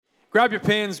Grab your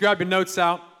pens, grab your notes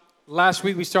out. Last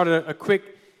week we started a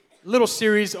quick little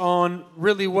series on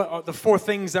really what the four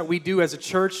things that we do as a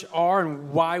church are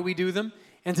and why we do them.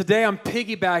 And today I'm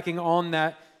piggybacking on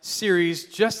that series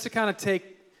just to kind of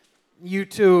take you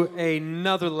to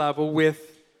another level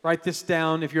with, write this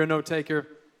down if you're a note taker,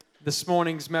 this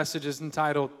morning's message is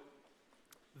entitled,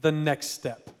 The Next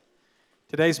Step.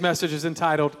 Today's message is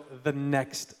entitled, The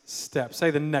Next Step.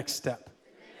 Say the next step.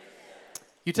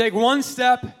 You take one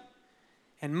step,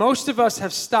 and most of us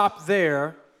have stopped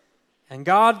there, and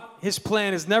God, His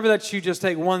plan is never that you just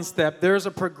take one step. There's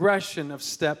a progression of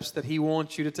steps that He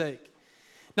wants you to take.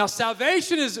 Now,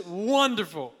 salvation is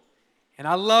wonderful, and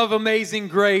I love Amazing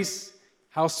Grace,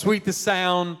 how sweet the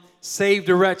sound, saved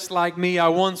a wretch like me. I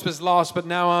once was lost, but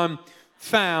now I'm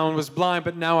found, was blind,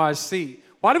 but now I see.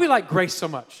 Why do we like grace so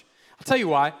much? I'll tell you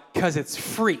why, because it's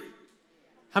free.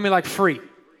 How many like free?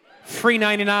 Free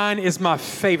 99 is my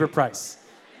favorite price.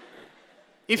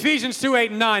 Ephesians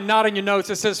 2:8-9, not in your notes.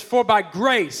 It says, for by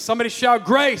grace, somebody shout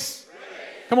grace.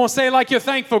 Come on, say it like you're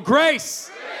thankful.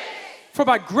 Grace. For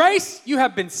by grace you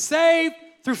have been saved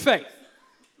through faith.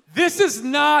 This is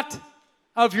not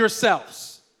of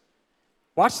yourselves.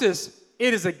 Watch this.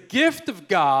 It is a gift of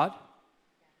God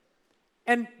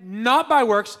and not by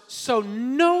works, so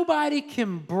nobody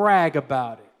can brag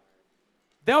about it.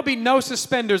 There'll be no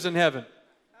suspenders in heaven.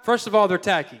 First of all, they're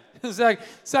tacky.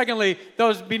 Secondly,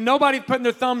 there'll be nobody putting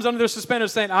their thumbs under their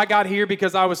suspenders saying, I got here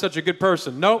because I was such a good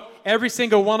person. Nope. Every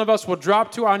single one of us will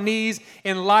drop to our knees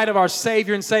in light of our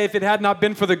Savior and say, if it had not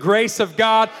been for the grace of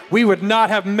God, we would not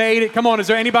have made it. Come on, is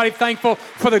there anybody thankful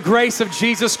for the grace of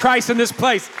Jesus Christ in this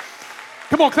place?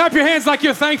 Come on, clap your hands like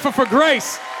you're thankful for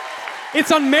grace. It's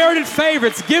unmerited favor.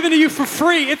 It's given to you for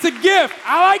free. It's a gift.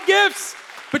 I like gifts,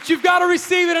 but you've got to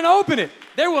receive it and open it.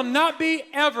 There will not be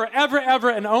ever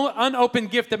an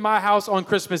unopened gift at my house on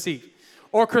Christmas Eve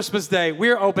or Christmas Day.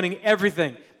 We're opening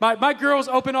everything. My girls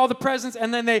open all the presents,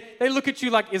 and then they look at you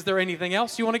like, is there anything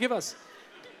else you want to give us?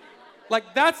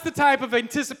 Like, that's the type of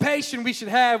anticipation we should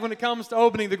have when it comes to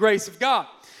opening the grace of God.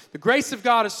 The grace of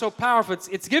God is so powerful.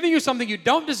 It's giving you something you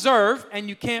don't deserve and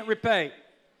you can't repay.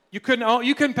 You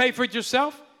couldn't pay for it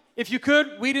yourself. If you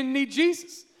could, we didn't need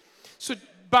Jesus. So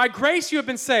by grace you have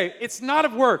been saved. It's not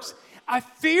of works. I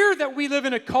fear that we live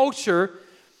in a culture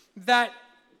that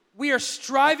we are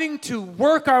striving to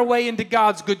work our way into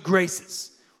God's good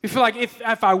graces. We feel like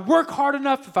if I work hard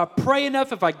enough, if I pray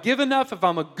enough, if I give enough, if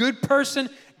I'm a good person,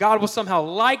 God will somehow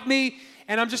like me.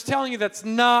 And I'm just telling you that's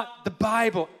not the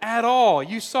Bible at all.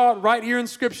 You saw it right here in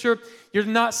Scripture. You're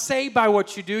not saved by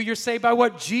what you do. You're saved by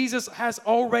what Jesus has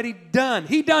already done.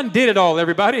 He did it all,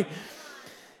 everybody.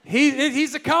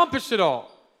 He's accomplished it all.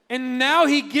 And now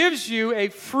He gives you a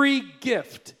free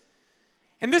gift.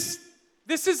 And this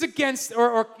is against,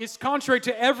 or it's contrary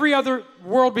to every other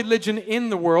world religion in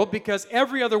the world, because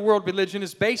every other world religion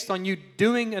is based on you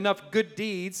doing enough good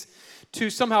deeds to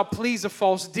somehow please a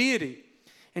false deity.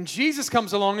 And Jesus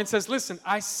comes along and says, listen,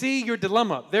 I see your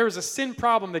dilemma. There is a sin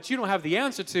problem that you don't have the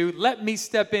answer to. Let me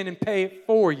step in and pay it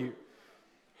for you.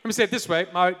 Let me say it this way.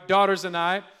 My daughters and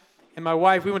I and my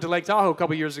wife, we went to Lake Tahoe a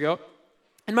couple years ago.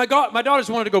 And my daughters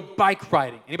wanted to go bike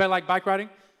riding. Anybody like bike riding?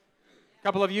 A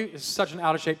couple of you? It's such an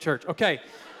out-of-shape church. Okay.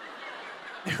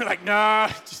 They were like, nah,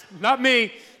 just not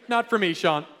me. Not for me,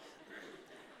 Sean.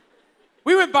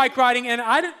 We went bike riding, and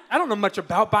I don't know much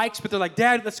about bikes, but they're like,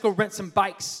 Dad, let's go rent some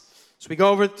bikes. So we go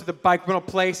over to the bike rental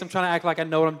place. I'm trying to act like I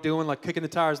know what I'm doing, like kicking the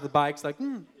tires of the bikes, like,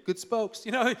 good spokes.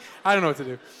 You know, I don't know what to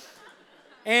do.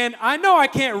 And I know I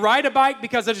can't ride a bike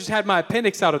because I just had my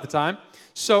appendix out at the time.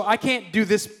 So I can't do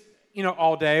this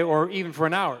all day or even for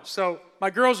an hour. So my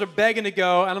girls are begging to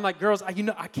go, and I'm like, girls, I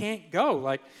can't go.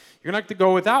 Like, you're going to have to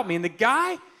go without me. And the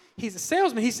guy, he's a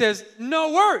salesman. He says,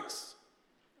 no worries.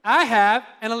 I have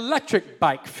an electric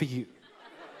bike for you.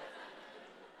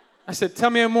 I said, tell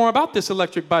me more about this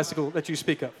electric bicycle that you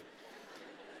speak of.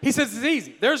 He says, it's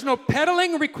easy. There's no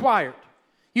pedaling required.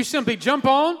 You simply jump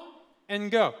on and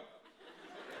go.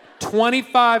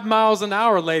 25 miles an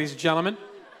hour, ladies and gentlemen.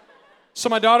 So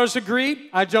my daughters agreed.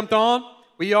 I jumped on.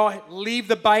 We all leave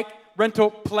the bike rental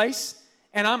place,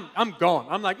 and I'm going.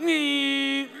 I'm like,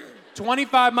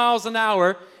 25 miles an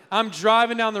hour. I'm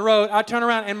driving down the road. I turn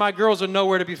around, and my girls are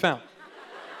nowhere to be found.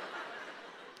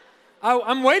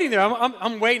 I'm waiting there.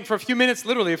 I'm waiting for a few minutes,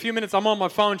 literally a few minutes. I'm on my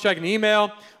phone checking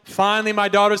email. Finally, my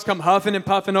daughters come huffing and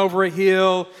puffing over a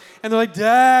hill, and they're like,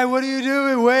 Dad, what are you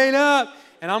doing? Wait up.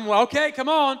 And I'm, okay, come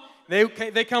on.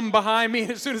 They come behind me,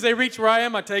 and as soon as they reach where I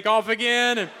am, I take off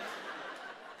again. And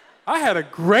I had a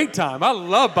great time. I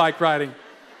love bike riding.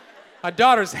 My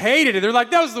daughters hated it. They're like,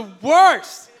 that was the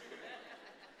worst.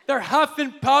 They're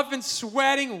huffing, puffing,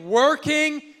 sweating,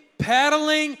 working,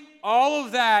 peddling, all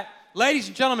of that. Ladies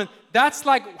and gentlemen, that's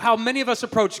like how many of us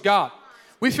approach God.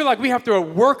 We feel like we have to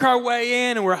work our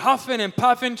way in, and we're huffing and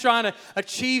puffing, trying to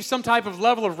achieve some type of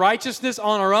level of righteousness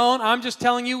on our own. I'm just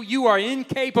telling you, you are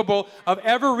incapable of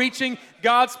ever reaching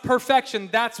God's perfection.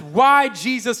 That's why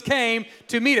Jesus came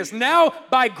to meet us. Now,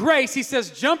 by grace, he says,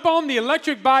 jump on the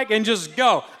electric bike and just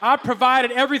go. I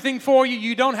provided everything for you.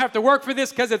 You don't have to work for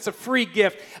this because it's a free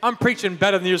gift. I'm preaching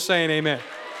better than you're saying amen.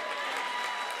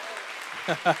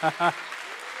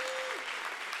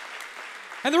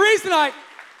 And the reason I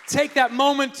take that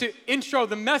moment to intro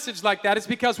the message like that is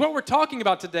because what we're talking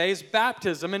about today is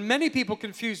baptism, and many people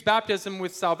confuse baptism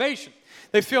with salvation.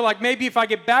 They feel like maybe if I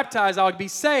get baptized, I'll be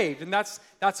saved, and that's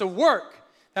a work.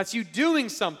 That's you doing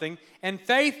something, and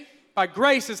faith by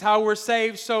grace is how we're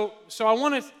saved. So I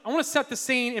want to set the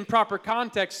scene in proper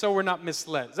context so we're not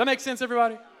misled. Does that make sense,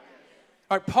 everybody?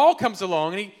 All right, Paul comes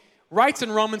along, and he writes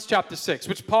in Romans chapter 6,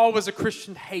 which Paul was a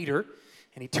Christian hater,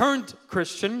 and he turned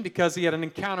Christian because he had an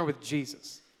encounter with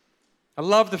Jesus. I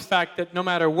love the fact that no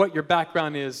matter what your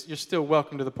background is, you're still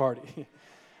welcome to the party.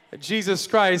 Jesus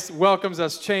Christ welcomes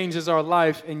us, changes our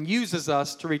life, and uses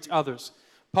us to reach others.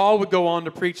 Paul would go on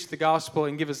to preach the gospel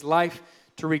and give his life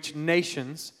to reach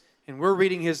nations, and we're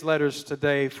reading his letters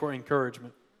today for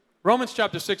encouragement. Romans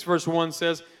chapter 6, verse 1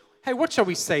 says, hey, what shall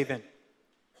we say then?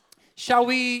 Shall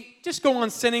we just go on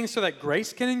sinning so that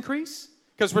grace can increase?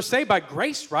 Because we're saved by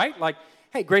grace, right? Like,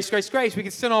 hey, grace, grace, grace. We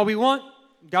can sin all we want.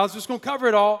 God's just going to cover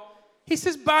it all. He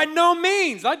says, by no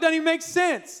means. That doesn't even make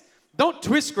sense. Don't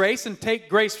twist grace and take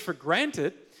grace for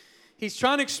granted. He's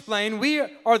trying to explain we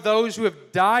are those who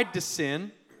have died to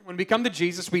sin. When we come to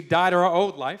Jesus, we died to our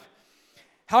old life.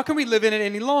 How can we live in it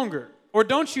any longer? Or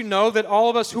don't you know that all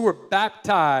of us who were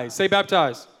baptized, say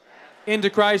baptized, into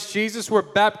Christ Jesus were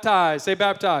baptized, say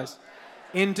baptized,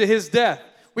 into his death.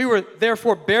 We were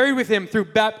therefore buried with him through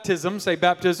baptism, say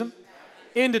baptism,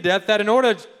 into death, that in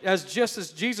order, just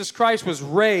as Jesus Christ was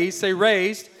raised, say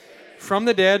raised, from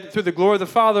the dead through the glory of the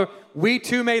Father, we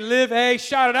too may live a,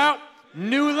 shout it out,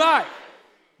 new life.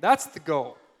 That's the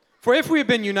goal. For if we have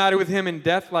been united with him in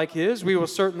death like his, we will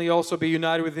certainly also be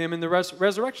united with him in the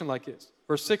resurrection like his.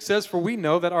 Verse 6 says, for we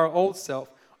know that our old self,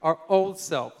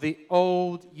 the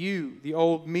old you, the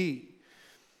old me,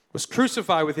 was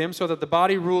crucified with him so that the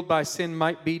body ruled by sin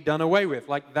might be done away with.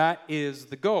 Like that is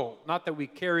the goal. Not that we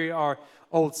carry our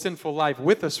old sinful life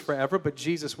with us forever, but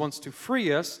Jesus wants to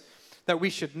free us that we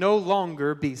should no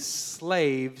longer be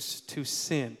slaves to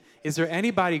sin. Is there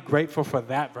anybody grateful for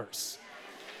that verse?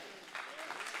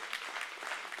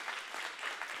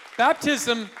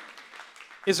 Baptism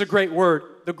is a great word.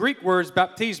 The Greek word is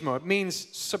baptismo. It means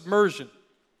submersion.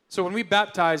 So when we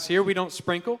baptize here, we don't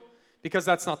sprinkle because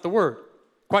that's not the word.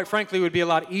 Quite frankly, it would be a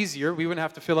lot easier. We wouldn't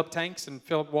have to fill up tanks and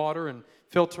fill up water and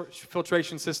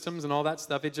filtration systems and all that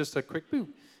stuff. It's just a quick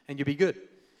boom, and you'll be good.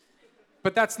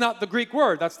 But that's not the Greek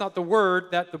word. That's not the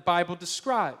word that the Bible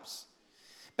describes.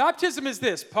 Baptism is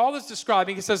this. Paul is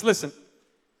describing, he says, listen,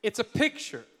 it's a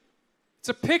picture. It's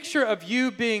a picture of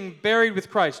you being buried with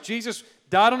Christ. Jesus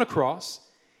died on a cross,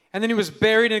 and then he was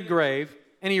buried in a grave,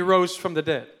 and he rose from the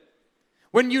dead.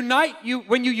 When you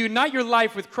unite your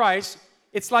life with Christ,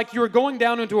 it's like you're going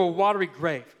down into a watery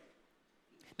grave.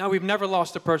 Now, we've never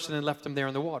lost a person and left them there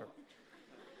in the water.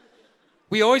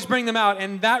 We always bring them out,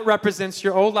 and that represents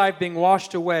your old life being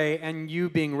washed away and you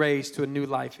being raised to a new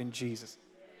life in Jesus.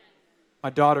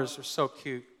 My daughters are so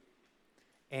cute,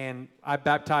 and I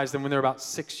baptized them when they were about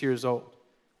 6 years old,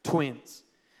 twins.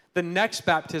 The next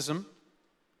baptism,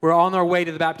 we're on our way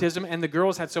to the baptism, and the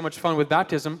girls had so much fun with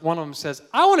baptism. One of them says,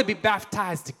 I want to be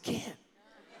baptized again.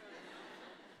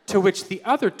 To which the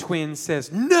other twin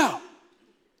says, no,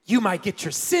 you might get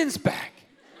your sins back.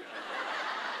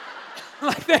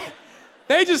 Like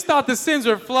they just thought the sins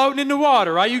were floating in the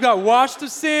water, right? You got washed of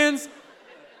sins,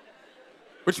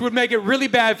 which would make it really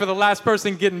bad for the last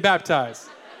person getting baptized.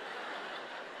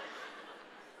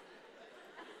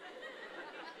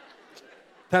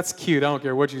 That's cute. I don't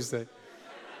care what you say.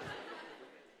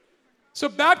 So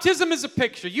baptism is a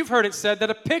picture. You've heard it said that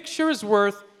a picture is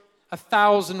worth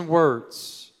 1,000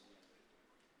 words.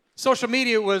 Social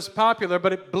media was popular,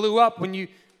 but it blew up when you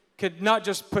could not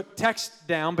just put text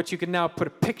down, but you can now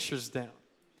put pictures down.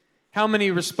 How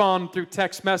many respond through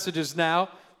text messages now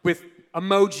with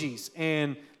emojis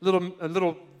and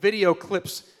little video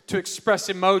clips to express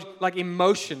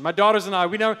emotion? My daughters and I,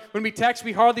 when we text,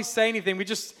 we hardly say anything. We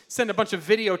just send a bunch of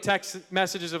video text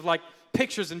messages of like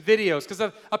pictures and videos, because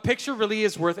a picture really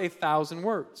is worth 1,000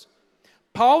 words.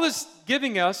 Paul is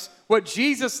giving us what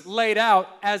Jesus laid out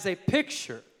as a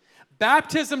picture.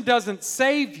 Baptism doesn't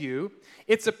save you.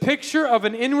 It's a picture of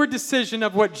an inward decision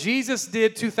of what Jesus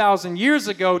did 2,000 years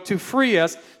ago to free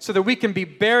us so that we can be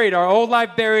buried, our old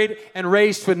life buried, and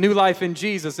raised to a new life in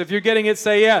Jesus. If you're getting it,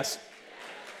 say yes.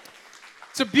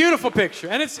 It's a beautiful picture.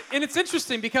 And it's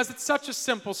interesting because it's such a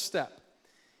simple step.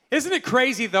 Isn't it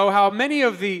crazy, though, how many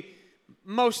of the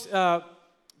most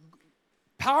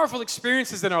powerful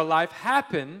experiences in our life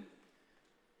happen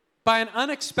by an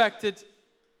unexpected,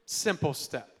 simple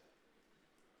step?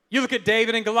 You look at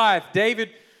David and Goliath. David,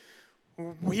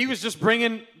 he was just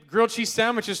bringing grilled cheese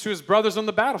sandwiches to his brothers on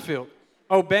the battlefield,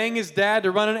 obeying his dad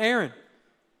to run an errand,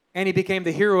 and he became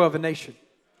the hero of a nation.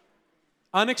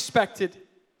 Unexpected,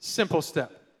 simple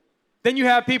step. Then you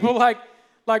have people like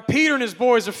Peter and his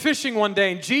boys are fishing one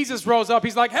day, and Jesus rolls up.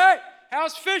 He's like, "Hey,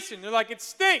 how's fishing?" They're like, "It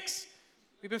stinks.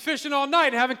 We've been fishing all night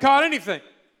and haven't caught anything."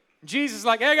 Jesus is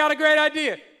like, "Hey, I got a great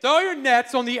idea. Throw your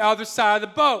nets on the other side of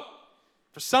the boat."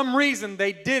 For some reason,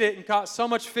 they did it and caught so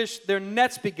much fish, their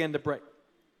nets began to break.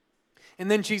 And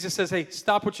then Jesus says, "Hey,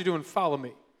 stop what you're doing, follow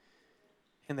me."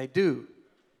 And they do.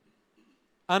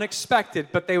 Unexpected,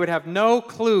 but they would have no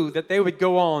clue that they would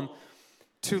go on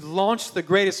to launch the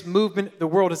greatest movement the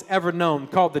world has ever known,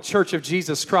 called the Church of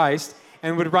Jesus Christ,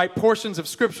 and would write portions of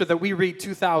Scripture that we read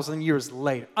 2,000 years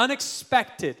later.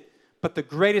 Unexpected, but the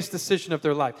greatest decision of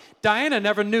their life. Diana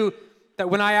never knew that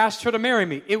when I asked her to marry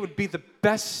me, it would be the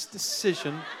best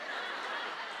decision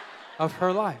of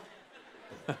her life.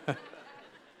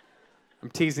 I'm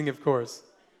teasing, of course.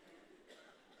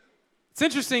 It's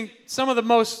interesting, some of the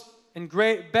most and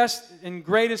best and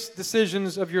greatest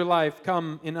decisions of your life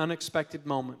come in unexpected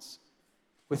moments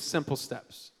with simple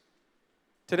steps.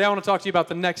 Today I want to talk to you about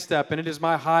the next step, and it is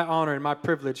my high honor and my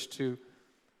privilege to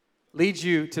lead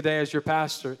you today as your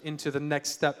pastor into the next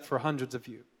step for hundreds of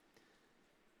you.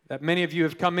 That many of you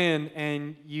have come in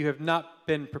and you have not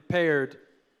been prepared,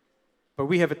 but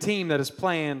we have a team that has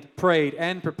planned, prayed,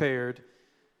 and prepared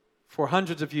for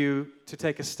hundreds of you to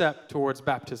take a step towards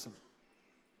baptism,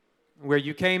 where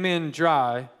you came in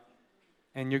dry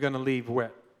and you're going to leave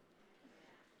wet.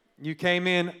 You came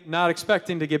in not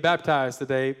expecting to get baptized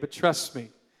today, but trust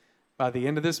me, by the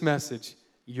end of this message,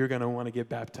 you're going to want to get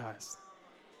baptized.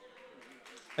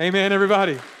 Amen,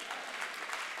 everybody.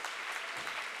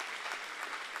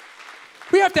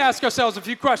 We have to ask ourselves a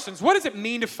few questions. What does it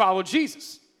mean to follow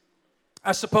Jesus?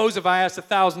 I suppose if I asked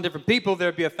 1,000 different people,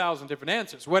 there'd be 1,000 different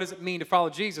answers. What does it mean to follow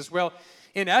Jesus? Well,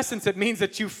 in essence, it means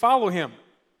that you follow him,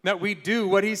 that we do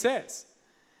what he says.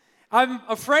 I'm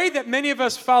afraid that many of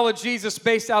us follow Jesus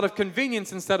based out of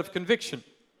convenience instead of conviction,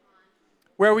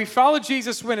 where we follow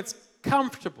Jesus when it's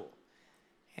comfortable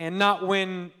and not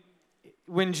when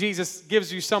Jesus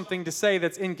gives you something to say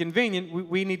that's inconvenient.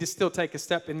 We need to still take a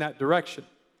step in that direction.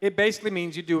 It basically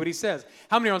means you do what he says.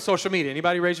 How many are on social media?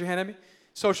 Anybody raise your hand at me?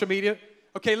 Social media?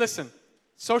 Okay, listen.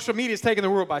 Social media is taking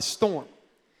the world by storm.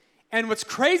 And what's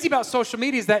crazy about social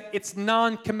media is that it's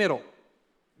non-committal.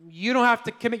 You don't have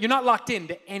to commit. You're not locked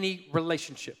into any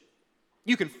relationship.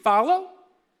 You can follow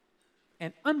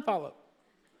and unfollow.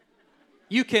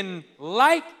 You can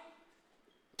like,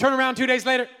 turn around 2 days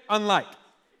later, unlike.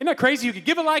 Isn't that crazy? You can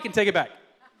give a like and take it back.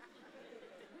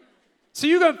 So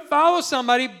you can follow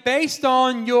somebody based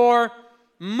on your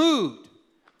mood.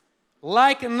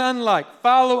 Like and unlike,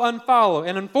 follow, unfollow.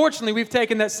 And unfortunately, we've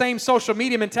taken that same social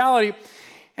media mentality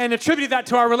and attributed that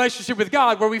to our relationship with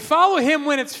God, where we follow him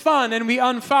when it's fun and we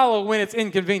unfollow when it's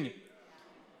inconvenient.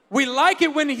 We like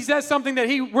it when he says something that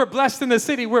we're blessed in the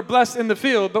city, we're blessed in the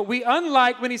field, but we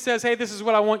unlike when he says, "Hey, this is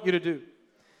what I want you to do."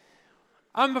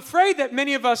 I'm afraid that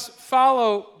many of us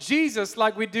follow Jesus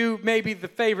like we do maybe the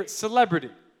favorite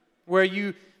celebrity, where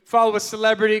you follow a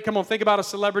celebrity. Come on, think about a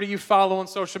celebrity you follow on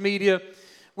social media,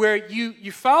 where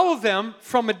you follow them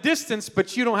from a distance,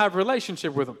 but you don't have a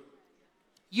relationship with them.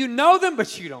 You know them,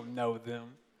 but you don't know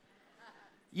them.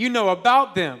 You know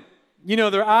about them. You know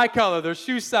their eye color, their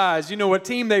shoe size. You know what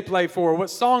team they play for, what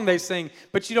song they sing,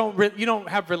 but you don't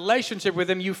have relationship with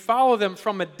them. You follow them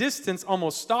from a distance,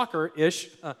 almost stalker-ish.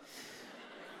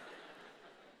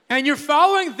 And you're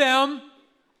following them,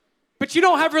 but you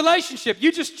don't have relationship.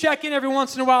 You just check in every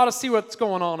once in a while to see what's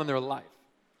going on in their life.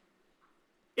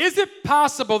 Is it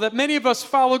possible that many of us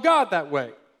follow God that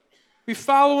way? We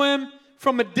follow him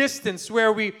from a distance,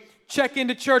 where we check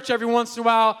into church every once in a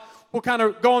while. We'll kind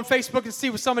of go on Facebook and see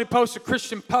when somebody posts a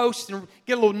Christian post and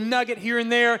get a little nugget here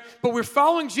and there. But we're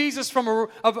following Jesus from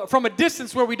a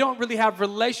distance where we don't really have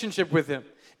relationship with him.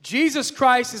 Jesus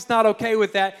Christ is not okay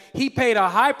with that. He paid a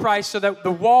high price so that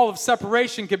the wall of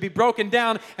separation could be broken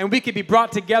down and we could be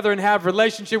brought together and have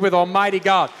relationship with Almighty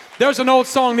God. There's an old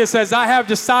song that says, I have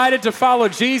decided to follow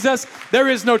Jesus. There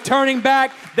is no turning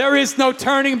back. There is no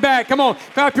turning back. Come on,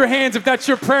 clap your hands if that's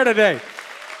your prayer today.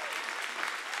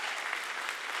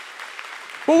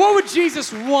 Well, what would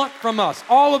Jesus want from us?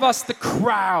 All of us, the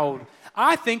crowd.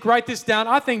 I think, write this down,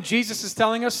 I think Jesus is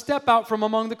telling us, step out from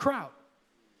among the crowd.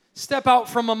 Step out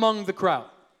from among the crowd.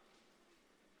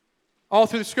 All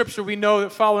through the scripture, we know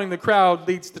that following the crowd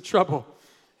leads to trouble,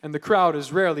 and the crowd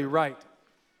is rarely right.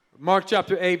 Mark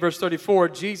chapter 8, verse 34,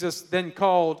 Jesus then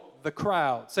called the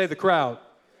crowd. Say the crowd.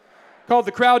 Called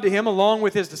the crowd to him along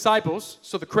with his disciples.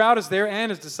 So the crowd is there and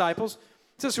his disciples.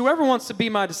 It says, whoever wants to be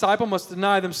my disciple must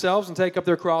deny themselves and take up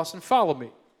their cross and follow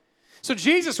me. So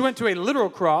Jesus went to a literal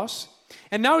cross,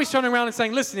 and now he's turning around and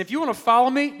saying, listen, if you want to follow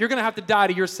me, you're going to have to die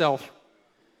to yourself.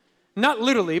 Not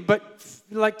literally, but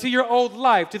like to your old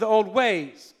life, to the old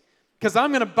ways. Because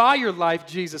I'm going to buy your life,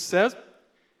 Jesus says,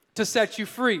 to set you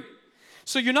free.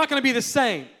 So you're not going to be the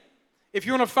same. If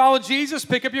you want to follow Jesus,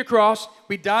 pick up your cross.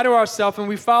 We die to ourselves and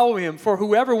we follow him. For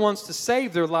whoever wants to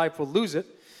save their life will lose it.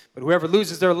 But whoever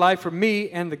loses their life for me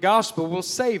and the gospel will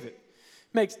save it.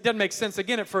 Doesn't make sense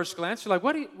again at first glance. You're like,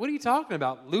 what are you talking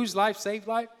about? Lose life, save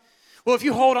life? Well, if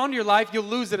you hold on to your life, you'll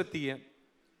lose it at the end.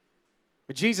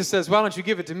 But Jesus says, why don't you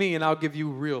give it to me and I'll give you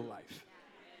real life.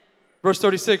 Verse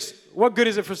 36, what good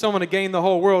is it for someone to gain the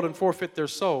whole world and forfeit their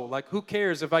soul? Like, who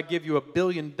cares if I give you $1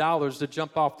 billion to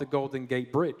jump off the Golden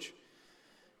Gate Bridge?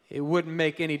 It wouldn't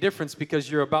make any difference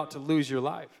because you're about to lose your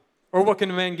life. Or what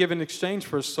can a man give in exchange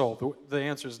for his soul? The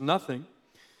answer is nothing.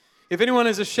 If anyone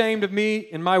is ashamed of me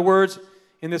and my words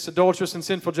in this adulterous and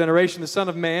sinful generation, the Son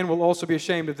of Man will also be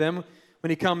ashamed of them when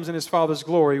he comes in his Father's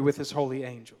glory with his holy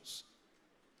angels.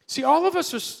 See, all of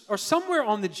us are somewhere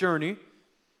on the journey,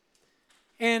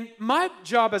 and my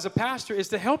job as a pastor is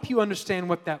to help you understand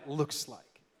what that looks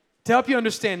like, to help you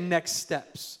understand next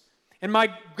steps. And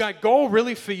my goal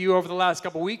really for you over the last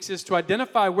couple weeks is to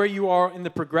identify where you are in the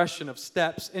progression of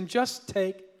steps and just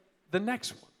take the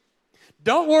next one.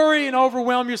 Don't worry and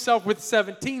overwhelm yourself with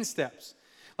 17 steps.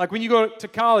 Like when you go to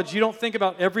college, you don't think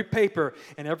about every paper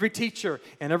and every teacher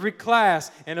and every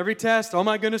class and every test. Oh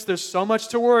my goodness, there's so much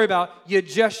to worry about. You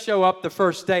just show up the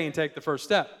first day and take the first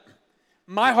step.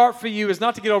 My heart for you is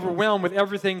not to get overwhelmed with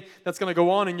everything that's going to go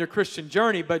on in your Christian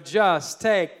journey, but just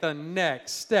take the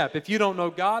next step. If you don't know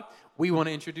God, we want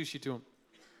to introduce you to him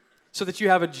so that you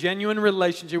have a genuine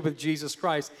relationship with Jesus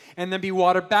Christ, and then be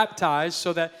water baptized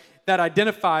so that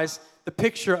identifies the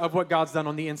picture of what God's done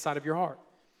on the inside of your heart.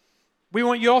 We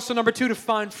want you also, number 2, to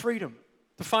find freedom.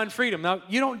 To find freedom. Now,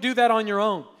 you don't do that on your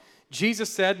own. Jesus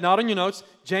said, not on your notes,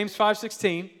 James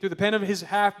 5:16, through the pen of his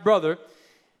half-brother,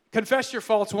 confess your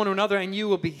faults one to another and you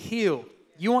will be healed.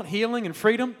 You want healing and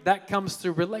freedom? That comes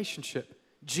through relationship.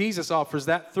 Jesus offers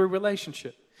that through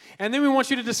relationship. And then we want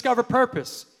you to discover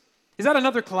purpose. Is that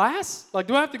another class? Like,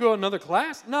 do I have to go to another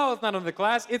class? No, it's not another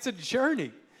class. It's a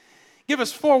journey. Give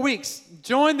us 4 weeks.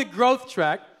 Join the growth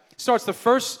track. Starts the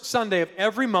first Sunday of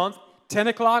every month, 10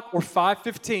 o'clock or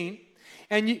 5:15.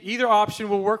 And either option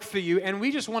will work for you. And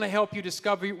we just want to help you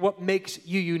discover what makes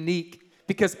you unique.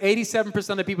 Because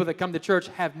 87% of people that come to church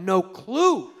have no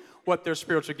clue what their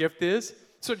spiritual gift is.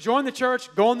 So join the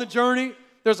church, go on the journey.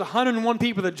 There's 101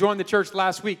 people that joined the church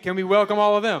last week. Can we welcome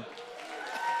all of them?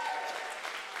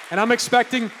 And I'm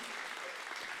expecting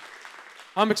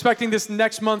this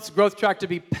next month's growth track to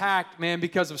be packed, man,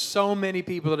 because of so many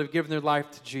people that have given their life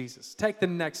to Jesus. Take the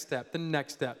next step, the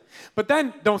next step. But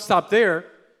then don't stop there.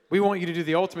 We want you to do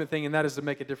the ultimate thing, and that is to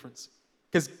make a difference.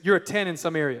 Because you're a 10 in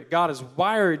some area. God has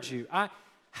wired you.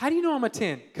 How do you know I'm a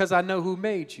 10? Because I know who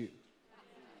made you.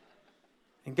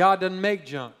 And God doesn't make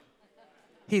junk.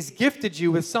 He's gifted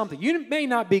you with something. You may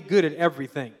not be good at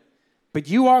everything, but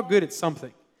you are good at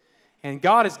something. And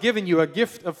God has given you a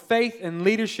gift of faith and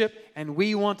leadership, and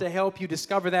we want to help you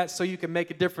discover that so you can make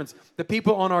a difference. The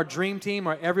people on our dream team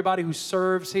are everybody who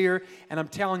serves here, and I'm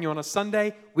telling you, on a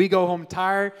Sunday, we go home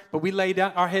tired, but we lay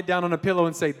down our head down on a pillow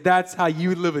and say, that's how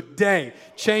you live a day,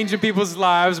 changing people's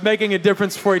lives, making a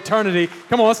difference for eternity.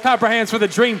 Come on, let's clap our hands for the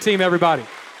dream team, everybody.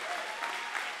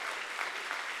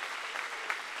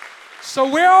 So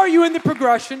where are you in the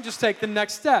progression? Just take the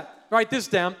next step. Write this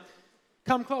down.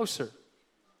 Come closer.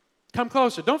 Come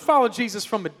closer. Don't follow Jesus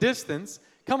from a distance.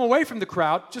 Come away from the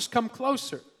crowd. Just come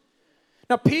closer.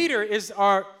 Now, Peter is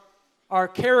our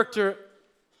character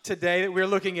today that we're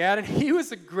looking at, and he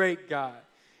was a great guy.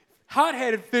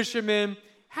 Hot-headed fisherman,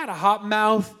 had a hot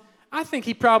mouth. I think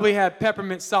he probably had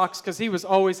peppermint socks because he was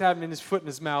always having his foot in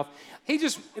his mouth.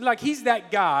 He's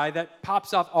that guy that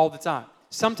pops off all the time.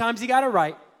 Sometimes he got it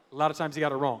right. A lot of times he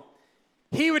got it wrong.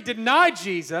 He would deny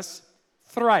Jesus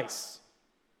thrice.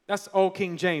 That's old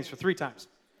King James for 3 times.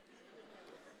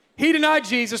 He denied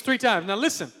Jesus 3 times. Now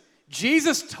listen,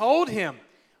 Jesus told him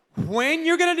when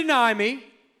you're going to deny me,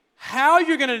 how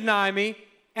you're going to deny me,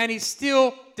 and he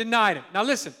still denied him. Now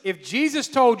listen, if Jesus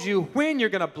told you when you're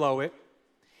going to blow it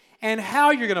and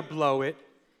how you're going to blow it,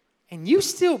 and you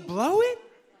still blow it,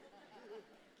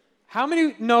 how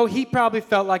many know he probably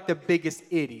felt like the biggest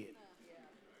idiot?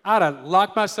 I'd have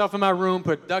locked myself in my room,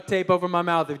 put duct tape over my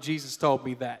mouth if Jesus told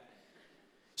me that.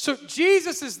 So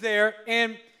Jesus is there,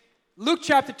 and Luke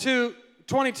chapter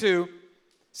 22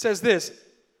 says this.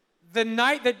 The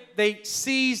night that they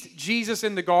seized Jesus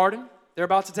in the garden, they're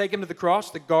about to take him to the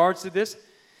cross. The guards did this.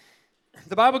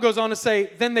 The Bible goes on to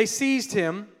say, then they seized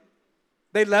him,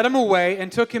 they led him away,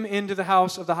 and took him into the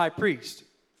house of the high priest.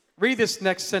 Read this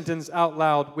next sentence out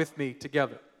loud with me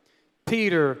together.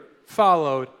 Peter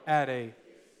followed at a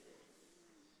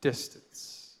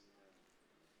distance.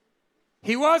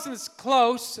 He wasn't as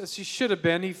close as he should have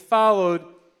been. He followed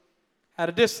at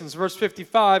a distance. Verse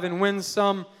 55, and when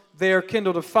some there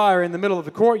kindled a fire in the middle of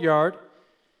the courtyard,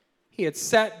 he had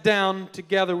sat down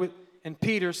together with, and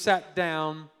Peter sat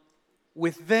down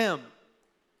with them.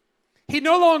 He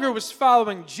no longer was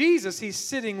following Jesus, he's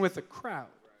sitting with a crowd.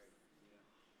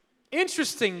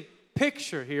 Interesting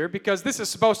picture here, because this is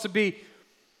supposed to be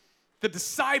the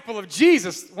disciple of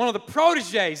Jesus, one of the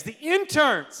proteges, the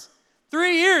interns.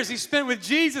 3 years he spent with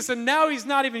Jesus, and now he's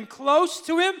not even close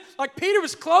to him. Like Peter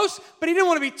was close, but he didn't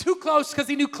want to be too close because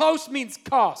he knew close means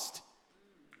cost.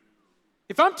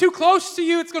 If I'm too close to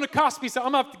you, it's going to cost me something.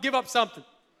 I'm going to have to give up something.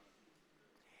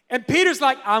 And Peter's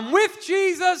like, I'm with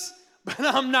Jesus, but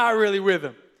I'm not really with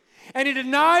him. And he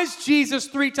denies Jesus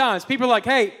 3 times. People are like,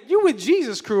 hey, you with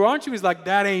Jesus crew, aren't you? He's like,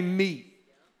 that ain't me.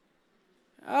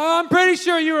 I'm pretty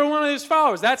sure you were one of his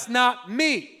followers. That's not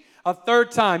me. A 3rd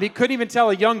time. He couldn't even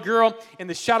tell a young girl in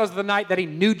the shadows of the night that he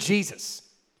knew Jesus.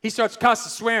 He starts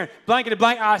cussing, swearing, blankety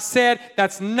blank, I said,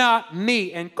 that's not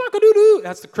me. And cock-a-doo-doo,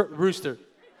 that's the rooster.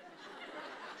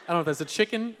 I don't know if that's a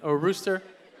chicken or a rooster.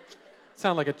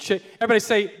 Sound like a chick. Everybody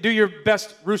say, do your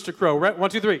best rooster crow. Right? 1,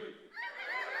 2, 3.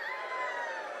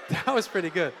 That was pretty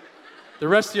good. The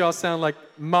rest of y'all sound like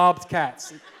mobbed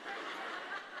cats.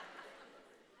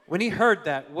 When he heard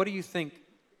that, what do you think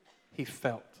he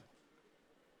felt?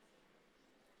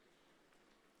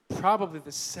 Probably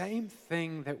the same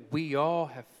thing that we all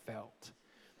have felt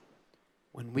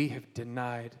when we have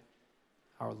denied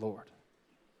our Lord.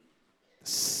 The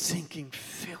sinking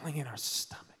feeling in our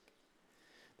stomach.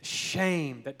 The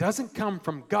shame that doesn't come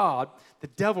from God, the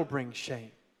devil brings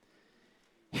shame.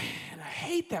 And I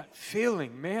hate that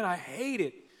feeling, man. I hate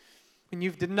it. When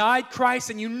you've denied Christ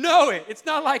and you know it. It's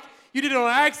not like you did it on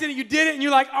accident. You did it and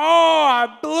you're like, oh,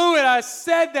 I blew it. I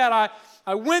said that.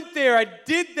 I went there. I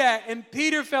did that. And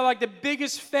Peter felt like the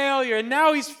biggest failure. And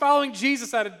now he's following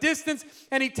Jesus at a distance.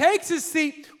 And he takes his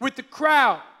seat with the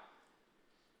crowd.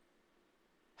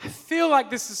 I feel like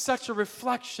this is such a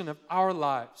reflection of our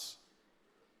lives.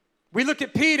 We look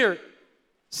at Peter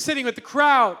sitting with the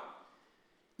crowd.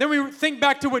 Then we think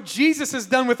back to what Jesus has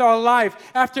done with our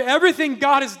life. After everything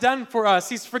God has done for us,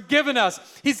 he's forgiven us.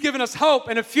 He's given us hope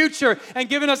and a future and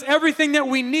given us everything that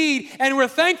we need. And we're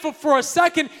thankful for a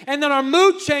second, and then our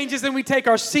mood changes and we take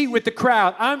our seat with the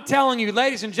crowd. I'm telling you,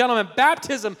 ladies and gentlemen,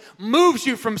 baptism moves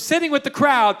you from sitting with the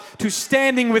crowd to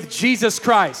standing with Jesus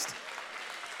Christ.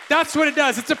 That's what it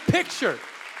does. It's a picture.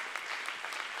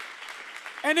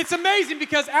 And it's amazing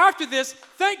because after this,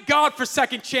 thank God for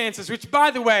second chances, which,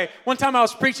 by the way, one time I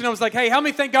was preaching, I was like, hey, how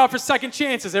many thank God for second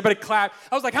chances? Everybody clapped.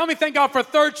 I was like, how many thank God for a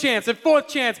 3rd chance and 4th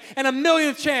chance and a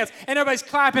 1,000,000th chance? And everybody's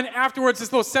clapping. Afterwards,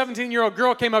 this little 17-year-old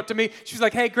girl came up to me. She was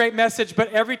like, hey, great message,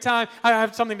 but every time, I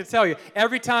have something to tell you.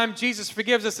 Every time Jesus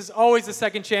forgives us, it's always a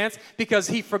second chance because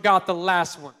he forgot the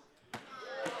last one.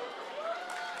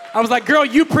 I was like, girl,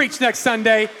 you preach next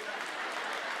Sunday.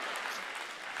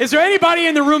 Is there anybody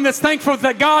in the room that's thankful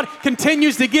that God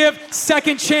continues to give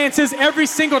second chances every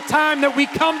single time that we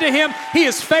come to him? He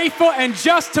is faithful and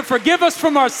just to forgive us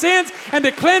from our sins and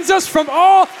to cleanse us from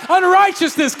all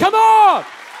unrighteousness. Come on!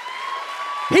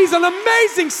 He's an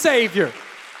amazing Savior.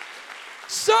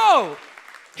 So,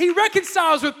 he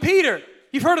reconciles with Peter.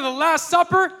 You've heard of the Last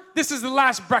Supper? This is the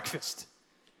last breakfast.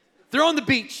 They're on the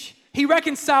beach. He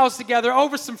reconciles together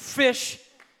over some fish.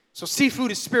 So seafood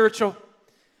is spiritual.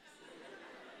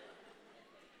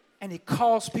 And he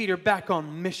calls Peter back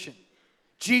on mission.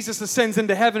 Jesus ascends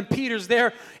into heaven. Peter's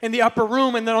there in the upper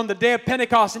room. And then on the day of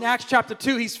Pentecost in Acts chapter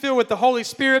 2, he's filled with the Holy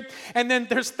Spirit. And then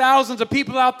there's thousands of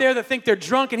people out there that think they're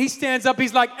drunk. And he stands up.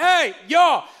 He's like, hey,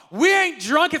 y'all, we ain't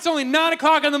drunk. It's only 9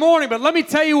 o'clock in the morning, but let me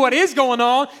tell you what is going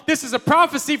on. This is a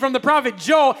prophecy from the prophet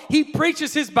Joel. He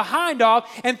preaches his behind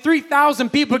off, and 3,000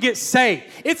 people get saved.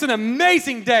 It's an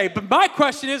amazing day. But my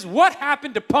question is, what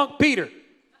happened to Punk Peter?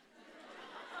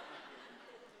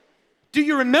 Do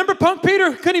you remember Punk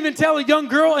Peter? Couldn't even tell a young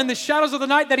girl in the shadows of the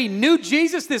night that he knew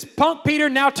Jesus. This Punk Peter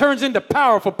now turns into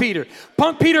powerful Peter.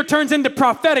 Punk Peter turns into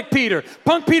prophetic Peter.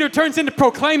 Punk Peter turns into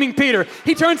proclaiming Peter.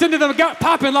 He turns into the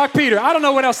popping lock Peter. I don't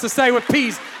know what else to say with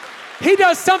peas. He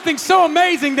does something so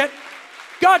amazing that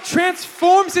God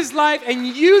transforms his life and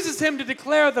uses him to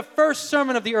declare the first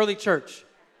sermon of the early church.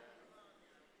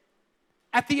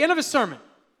 At the end of a sermon,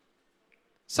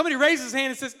 somebody raises his hand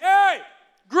and says, "Hey,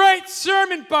 great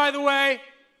sermon, by the way.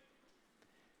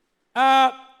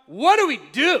 What do we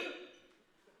do?"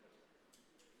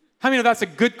 How many know that's a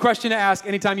good question to ask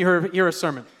anytime you hear a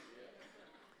sermon?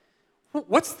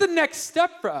 What's the next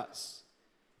step for us?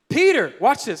 Peter,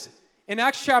 watch this. In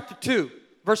Acts chapter 2,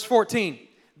 verse 14,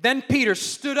 then Peter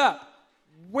stood up.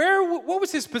 What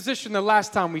was his position the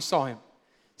last time we saw him?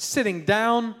 Sitting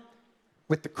down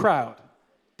with the crowd,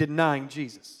 denying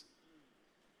Jesus.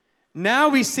 Now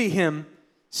we see him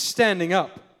standing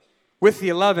up with the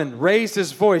 11, raised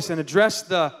his voice and addressed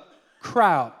the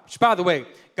crowd. Which, by the way,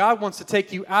 God wants to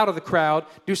take you out of the crowd,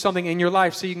 do something in your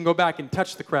life so you can go back and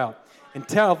touch the crowd and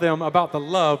tell them about the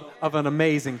love of an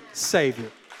amazing Savior.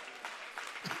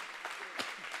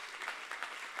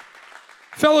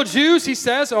 Fellow Jews, he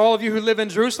says, all of you who live in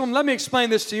Jerusalem, let me explain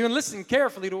this to you and listen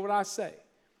carefully to what I say.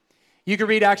 You can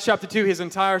read Acts chapter 2, his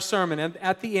entire sermon, and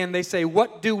at the end they say,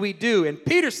 what do we do? And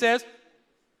Peter says,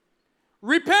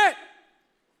 repent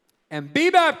and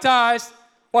be baptized,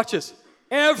 watch this,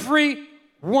 every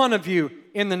one of you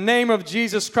in the name of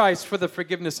Jesus Christ for the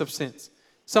forgiveness of sins.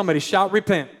 Somebody shout,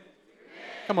 repent.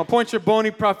 Come on, point your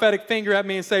bony prophetic finger at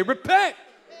me and say, repent.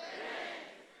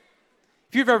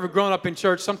 If you've ever grown up in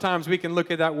church, sometimes we can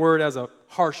look at that word as a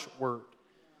harsh word.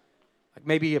 Like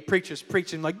maybe a preacher's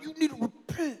preaching like, you need to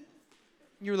repent.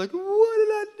 And you're like, what did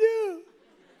I do?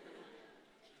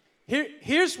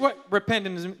 Here's what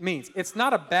repentance means. It's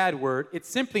not a bad word. It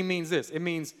simply means this. It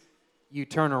means you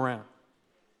turn around.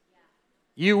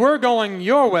 You were going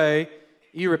your way.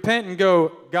 You repent and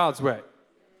go God's way.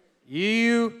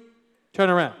 You turn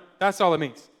around. That's all it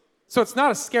means. So it's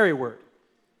not a scary word.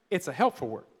 It's a helpful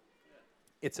word.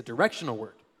 It's a directional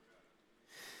word.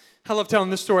 I love telling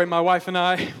this story. My wife and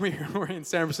I, we were in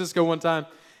San Francisco one time,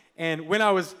 and when I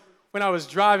was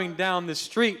driving down the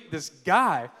street, this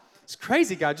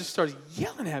crazy guy just started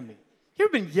yelling at me. You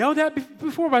ever been yelled at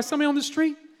before by somebody on the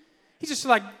street? He's just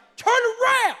like, turn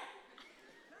around.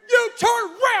 You turn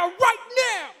around right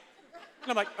now. And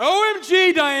I'm like,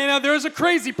 OMG, Diana, there's a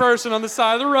crazy person on the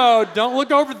side of the road. Don't look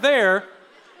over there.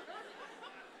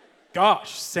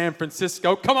 Gosh, San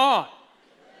Francisco, come on.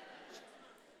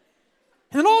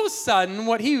 And then all of a sudden,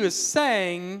 what he was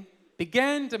saying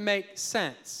began to make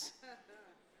sense.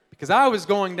 Because I was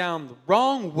going down the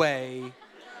wrong way,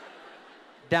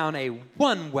 down a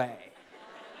one-way.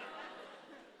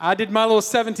 I did my little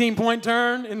 17-point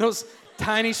turn in those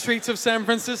tiny streets of San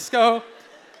Francisco.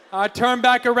 I turned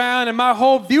back around, and my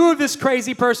whole view of this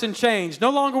crazy person changed.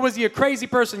 No longer was he a crazy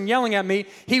person yelling at me.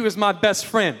 He was my best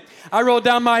friend. I rolled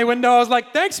down my window. I was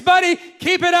like, thanks, buddy.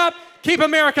 Keep it up. Keep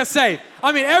America safe.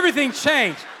 I mean, everything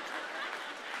changed.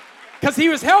 Because he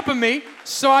was helping me,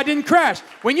 so I didn't crash.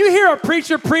 When you hear a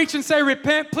preacher preach and say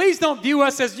repent, please don't view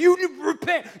us as you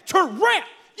repent. Turn around.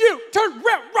 You turn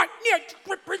around right now.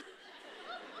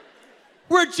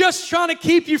 We're just trying to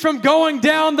keep you from going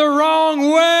down the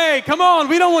wrong way. Come on,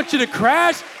 we don't want you to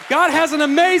crash. God has an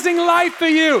amazing life for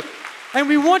you, and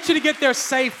we want you to get there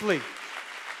safely.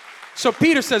 So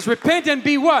Peter says, repent and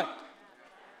be what?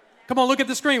 Come on, look at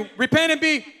the screen. Repent and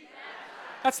be.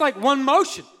 That's like one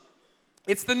motion.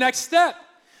 It's the next step.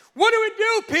 What do we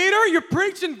do, Peter? You're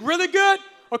preaching really good.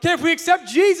 Okay, if we accept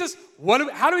Jesus,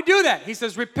 how do we do that? He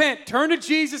says, repent, turn to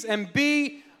Jesus, and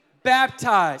be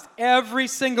baptized, every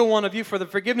single one of you, for the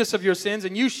forgiveness of your sins,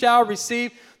 and you shall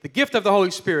receive the gift of the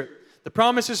Holy Spirit. The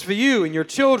promise is for you and your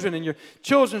children and your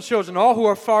children's children, all who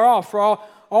are far off, for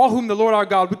all whom the Lord our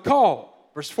God would call.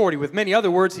 Verse 40, with many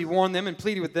other words he warned them and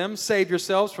pleaded with them, save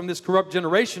yourselves from this corrupt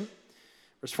generation.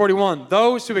 Verse 41,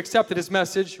 those who accepted his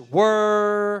message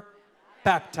were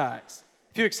baptized.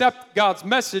 If you accept God's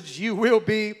message, you will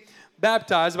be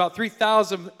baptized. About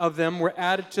 3,000 of them were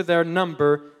added to their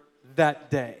number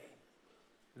that day.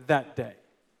 That day.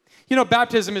 You know,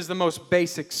 baptism is the most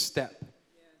basic step.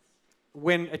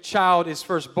 When a child is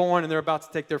first born and they're about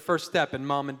to take their first step, and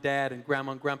mom and dad and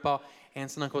grandma and grandpa,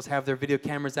 aunts and uncles have their video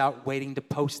cameras out waiting to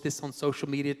post this on social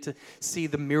media to see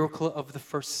the miracle of the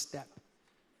first step.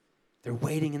 They're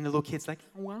waiting, and the little kid's like,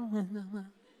 wow.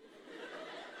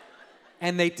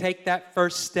 And they take that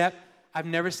first step. I've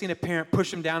never seen a parent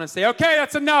push them down and say, okay,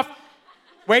 that's enough.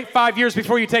 Wait 5 years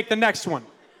before you take the next one.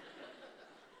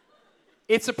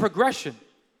 It's a progression.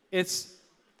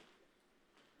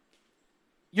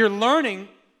 You're learning,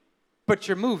 but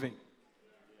you're moving.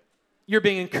 You're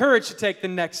being encouraged to take the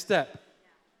next step.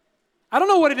 I don't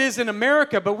know what it is in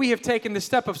America, but we have taken the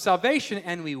step of salvation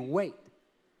and we wait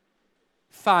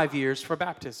 5 years for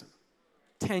baptism,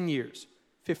 10 years,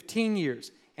 15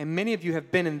 years. And many of you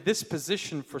have been in this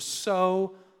position for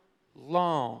so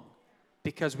long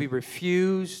because we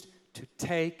refused to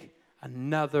take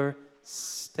another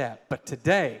step. But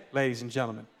today, ladies and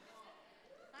gentlemen,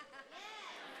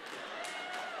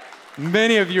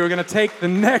 many of you are going to take the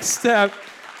next step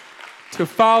to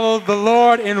follow the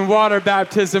Lord in water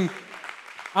baptism.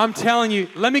 I'm telling you,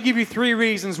 let me give you 3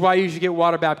 reasons why you should get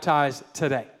water baptized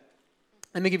today.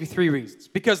 Let me give you 3 reasons.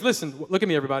 Because listen, look at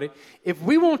me, everybody. If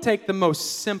we won't take the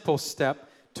most simple step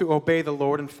to obey the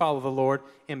Lord and follow the Lord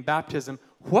in baptism,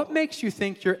 what makes you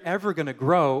think you're ever going to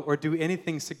grow or do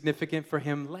anything significant for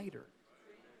Him later?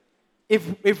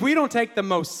 If we don't take the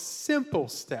most simple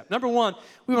step, number 1,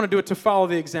 we want to do it to follow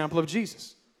the example of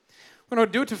Jesus. We're going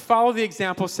to do it to follow the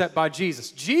example set by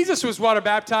Jesus. Jesus was water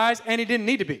baptized, and He didn't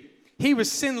need to be. He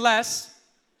was sinless.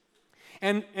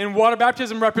 And water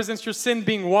baptism represents your sin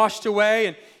being washed away.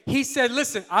 And He said,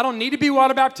 listen, I don't need to be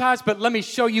water baptized, but let me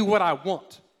show you what I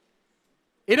want.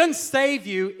 It doesn't save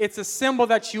you. It's a symbol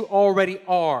that you already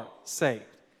are saved.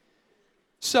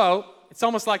 So it's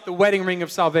almost like the wedding ring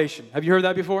of salvation. Have you heard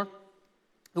that before?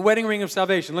 The wedding ring of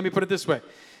salvation. Let me put it this way.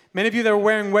 Many of you that are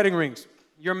wearing wedding rings,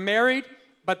 you're married,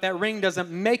 but that ring doesn't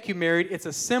make you married. It's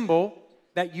a symbol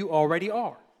that you already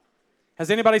are. Has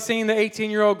anybody seen the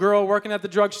 18-year-old girl working at the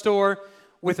drugstore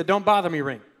with a Don't Bother Me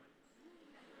ring?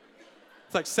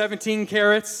 It's like 17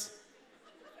 carats.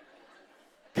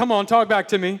 Come on, talk back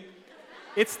to me.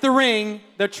 It's the ring.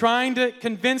 They're trying to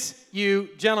convince you,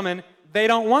 gentlemen, they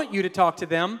don't want you to talk to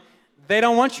them. They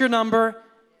don't want your number.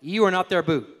 You are not their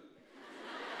boo.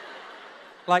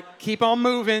 Like, keep on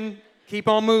moving, keep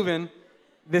on moving.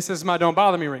 This is my Don't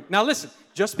Bother Me ring. Now listen,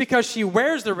 just because she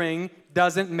wears the ring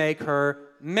doesn't make her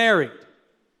married.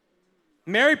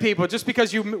 Married people, just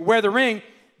because you wear the ring,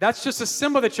 that's just a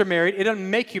symbol that you're married. It doesn't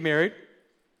make you married.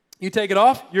 You take it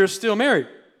off, you're still married.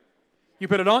 You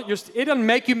put it on, it doesn't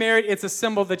make you married. It's a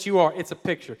symbol that you are. It's a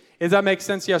picture. Does that make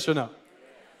sense, yes or no?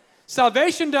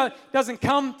 Salvation doesn't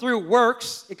come through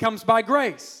works. It comes by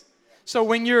grace. So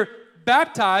when you're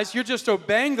baptized, you're just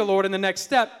obeying the Lord in the next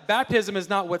step. Baptism is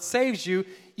not what saves you.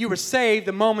 You were saved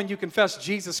the moment you confess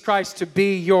Jesus Christ to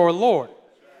be your Lord.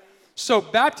 So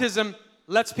baptism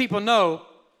lets people know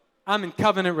I'm in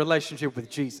covenant relationship with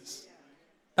Jesus.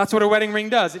 That's what a wedding ring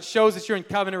does. It shows that you're in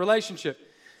covenant relationship.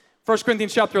 1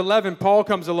 Corinthians chapter 11, Paul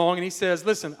comes along and he says,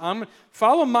 listen,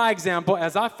 follow my example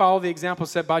as I follow the example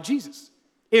set by Jesus.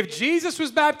 If Jesus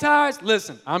was baptized,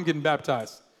 listen, I'm getting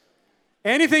baptized.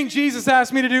 Anything Jesus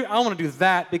asked me to do, I want to do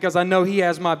that because I know He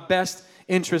has my best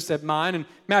interest at mind. And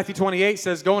Matthew 28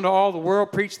 says, go into all the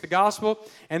world, preach the gospel,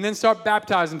 and then start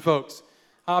baptizing folks.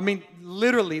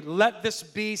 Literally, let this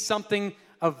be something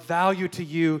of value to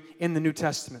you in the New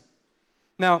Testament.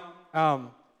 Now,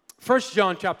 1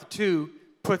 John chapter 2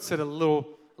 puts it a little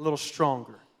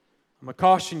stronger. I'm going to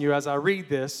caution you as I read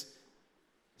this.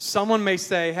 Someone may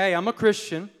say, hey, I'm a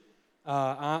Christian.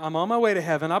 I'm on my way to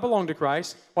heaven. I belong to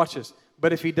Christ. Watch this.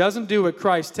 But if he doesn't do what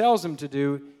Christ tells him to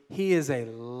do, he is a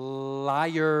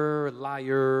liar,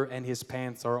 and his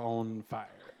pants are on fire.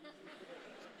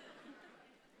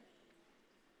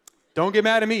 Don't get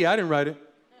mad at me. I didn't write it.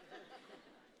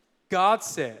 God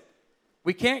said,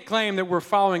 we can't claim that we're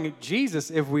following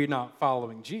Jesus if we're not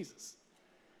following Jesus.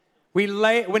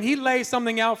 When He lays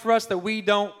something out for us that we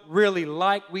don't really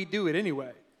like, we do it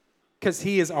anyway. Because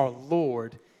He is our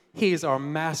Lord. He is our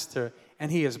Master. And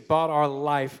He has bought our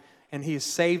life. And He has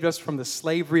saved us from the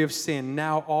slavery of sin.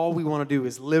 Now all we want to do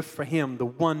is live for Him, the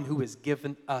one who has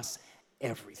given us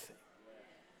everything.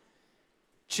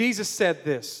 Jesus said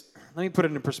this. Let me put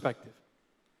it in perspective.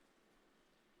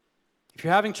 If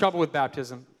you're having trouble with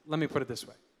baptism, let me put it this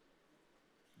way.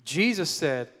 Jesus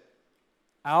said,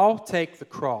 I'll take the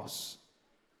cross.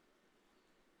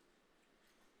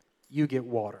 You get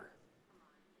water.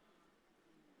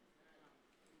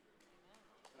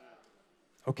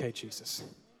 Okay, Jesus.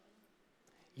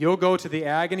 You'll go to the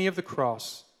agony of the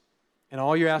cross, and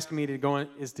all you're asking me to go in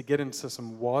is to get into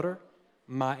some water?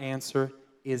 My answer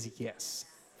is yes.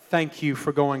 Thank you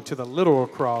for going to the literal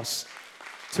cross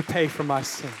to pay for my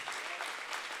sin.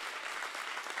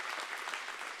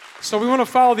 So we want to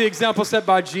follow the example set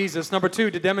by Jesus. Number 2,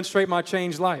 to demonstrate my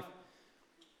changed life.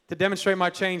 To demonstrate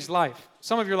my changed life.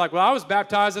 Some of you are like, well, I was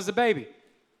baptized as a baby.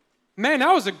 Man,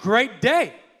 that was a great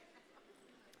day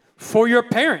for your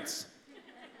parents.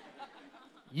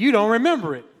 You don't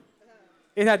remember it.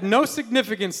 It had no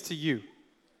significance to you.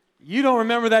 You don't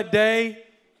remember that day.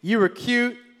 You were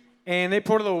cute, and they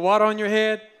poured a little water on your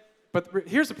head. But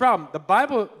here's the problem. The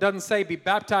Bible doesn't say be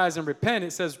baptized and repent.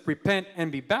 It says repent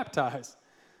and be baptized.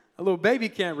 A little baby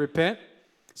can't repent.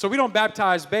 So we don't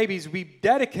baptize babies. We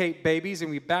dedicate babies, and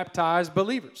we baptize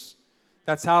believers.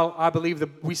 That's how I believe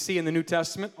that we see in the New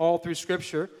Testament, all through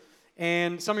Scripture.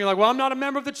 And some of you are like, well, I'm not a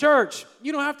member of the church.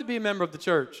 You don't have to be a member of the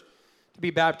church to be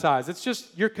baptized. It's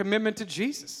just your commitment to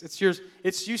Jesus.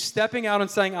 It's you stepping out and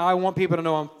saying, I want people to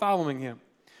know I'm following him.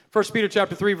 1 Peter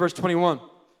chapter 3, verse 21.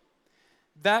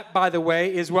 That, by the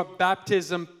way, is what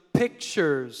baptism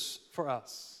pictures for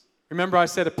us. Remember, I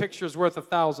said a picture is worth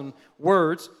 1,000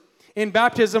 words. In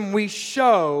baptism, we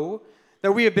show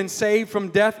that we have been saved from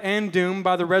death and doom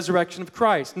by the resurrection of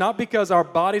Christ. Not because our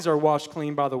bodies are washed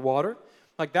clean by the water.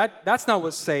 Like that's not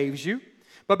what saves you.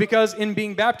 But because in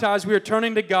being baptized, we are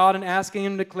turning to God and asking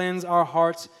him to cleanse our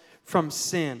hearts from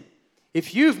sin.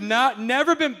 If you've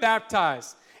never been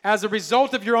baptized as a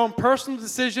result of your own personal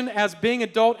decision as being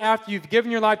adult after you've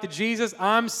given your life to Jesus,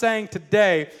 I'm saying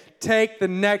today, take the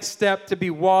next step to be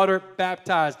water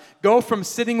baptized. Go from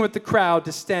sitting with the crowd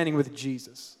to standing with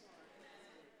Jesus.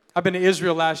 I've been to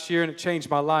Israel last year, and it changed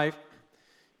my life.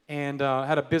 And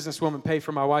had a businesswoman pay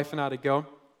for my wife and I to go.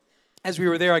 As we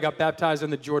were there, I got baptized in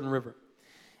the Jordan River.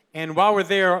 And while we're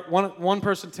there, one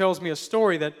person tells me a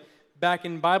story that back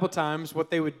in Bible times, what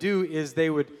they would do is they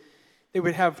would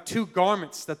have 2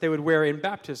 garments that they would wear in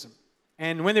baptism.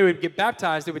 And when they would get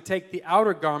baptized, they would take the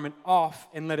outer garment off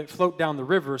and let it float down the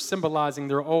river, symbolizing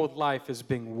their old life as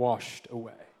being washed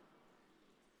away.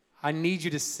 I need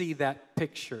you to see that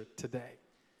picture today.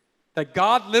 That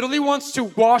God literally wants to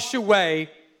wash away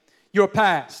your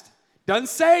past. Doesn't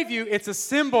save you. It's a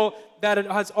symbol that it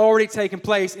has already taken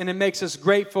place, and it makes us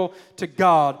grateful to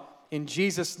God in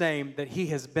Jesus' name that he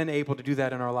has been able to do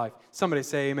that in our life. Somebody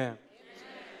say amen. Amen.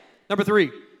 Number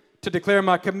 3, to declare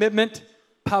my commitment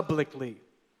publicly.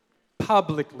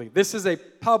 Publicly. This is a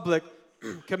public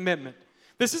commitment.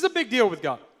 This is a big deal with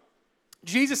God.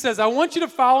 Jesus says, I want you to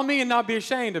follow me and not be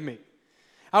ashamed of me.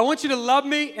 I want you to love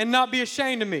me and not be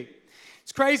ashamed of me.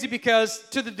 It's crazy because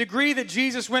to the degree that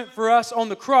Jesus went for us on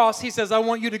the cross, he says, I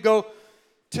want you to go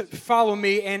to follow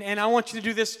me, and I want you to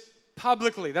do this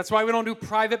publicly. That's why we don't do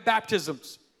private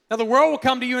baptisms. Now, the world will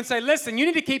come to you and say, listen, you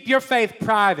need to keep your faith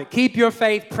private. Keep your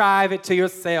faith private to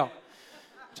yourself.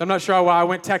 So I'm not sure why I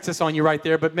went Texas on you right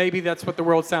there, but maybe that's what the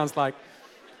world sounds like.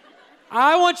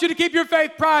 I want you to keep your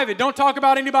faith private. Don't talk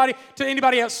about anybody to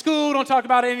anybody at school. Don't talk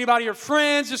about anybody, your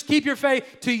friends. Just keep your faith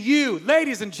to you.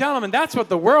 Ladies and gentlemen, that's what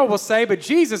the world will say, but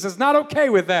Jesus is not okay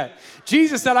with that.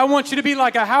 Jesus said, I want you to be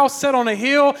like a house set on a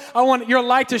hill. I want your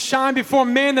light to shine before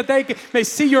men that they may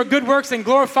see your good works and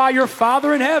glorify your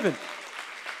Father in heaven.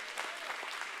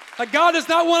 Like God does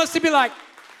not want us to be like,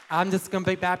 I'm just going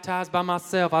to be baptized by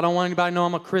myself. I don't want anybody to know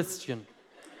I'm a Christian.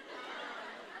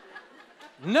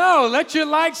 No, let your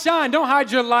light shine. Don't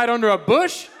hide your light under a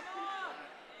bush.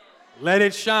 Let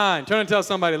it shine. Turn and tell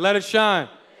somebody, let it shine.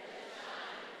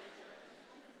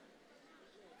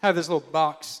 I have this little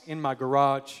box in my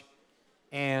garage,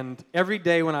 and every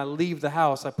day when I leave the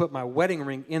house, I put my wedding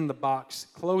ring in the box,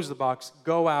 close the box,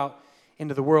 go out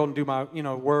into the world and do my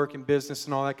work and business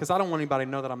and all that, because I don't want anybody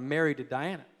to know that I'm married to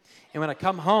Diana. And when I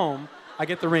come home, I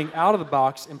get the ring out of the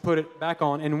box and put it back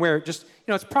on and wear it. Just,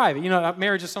 it's private.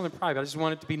 Marriage is something private. I just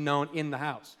want it to be known in the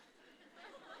house.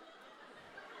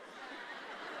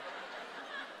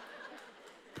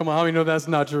 Come on, how many know that's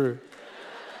not true?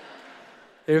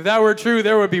 If that were true,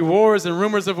 there would be wars and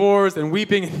rumors of wars and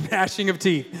weeping and gnashing of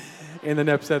teeth in the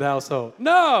Nepset household.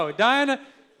 No, Diana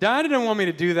didn't want me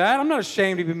to do that. I'm not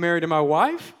ashamed to be married to my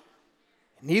wife.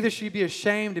 Neither should you be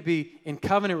ashamed to be in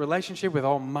covenant relationship with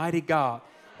Almighty God.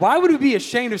 Why would we be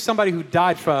ashamed of somebody who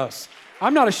died for us?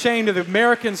 I'm not ashamed of the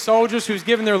American soldiers who's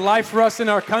given their life for us in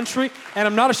our country, and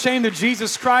I'm not ashamed of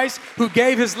Jesus Christ who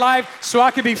gave his life so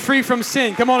I could be free from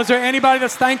sin. Come on, is there anybody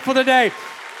that's thankful today?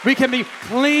 We can be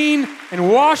clean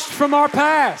and washed from our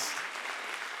past.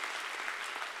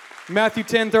 Matthew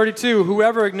 10:32,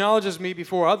 whoever acknowledges me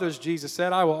before others, Jesus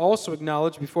said, I will also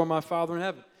acknowledge before my Father in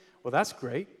heaven. Well, that's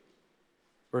great.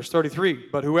 Verse 33,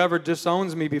 but whoever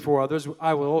disowns me before others,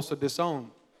 I will also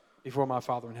disown before my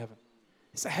Father in heaven.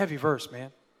 It's a heavy verse,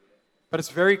 man. But it's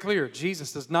very clear.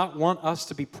 Jesus does not want us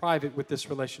to be private with this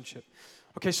relationship.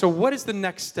 Okay, so what is the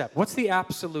next step? What's the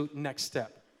absolute next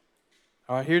step?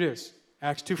 All right, here it is.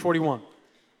 Acts 2:41.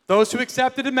 Those who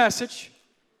accepted the message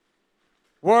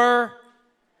were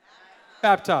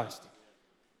baptized.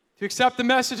 To accept the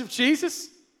message of Jesus,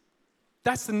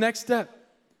 that's the next step.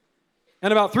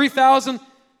 And about 3,000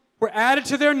 were added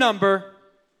to their number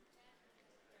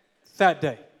that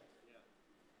day.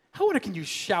 How can you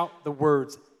shout the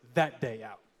words "that day"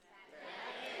 out?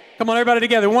 Come on, everybody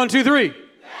together. 1, 2, 3.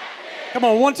 Come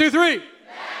on, 1, 2, 3.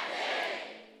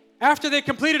 After they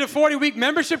completed a 40-week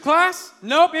membership class?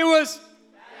 Nope, it was.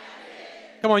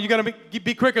 Come on, you got to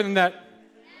be quicker than that.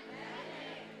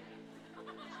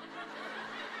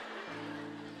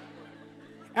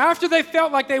 After they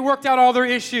felt like they worked out all their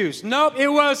issues? Nope, it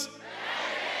was.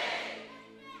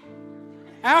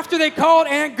 After they called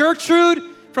Aunt Gertrude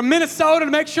from Minnesota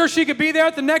to make sure she could be there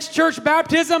at the next church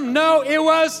baptism? No, it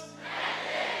was.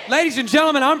 Ladies and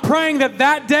gentlemen, I'm praying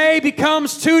that day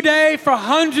becomes today for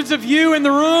hundreds of you in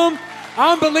the room.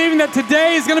 I'm believing that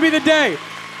today is going to be the day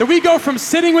that we go from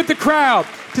sitting with the crowd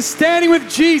to standing with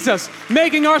Jesus,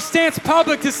 making our stance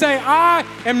public to say, I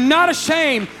am not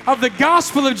ashamed of the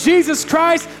gospel of Jesus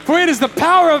Christ, for it is the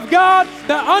power of God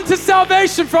that unto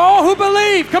salvation for all who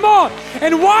believe. Come on.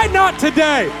 And why not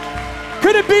today?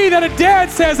 Could it be that a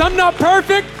dad says, I'm not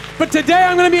perfect, but today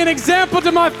I'm going to be an example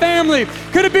to my family?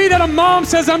 Could it be that a mom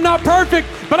says, I'm not perfect,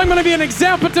 but I'm going to be an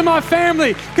example to my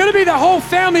family? Could it be that whole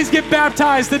families get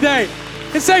baptized today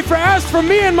and say, for as for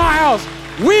me and my house,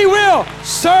 we will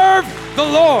serve the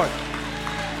Lord?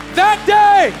 That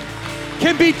day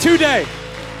can be today.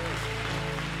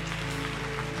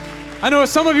 I know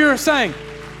some of you are saying,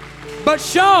 but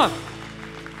Sean,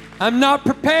 I'm not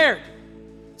prepared.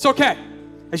 It's okay.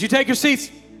 As you take your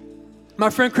seats, my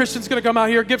friend Christian's going to come out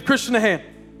here. Give Christian a hand.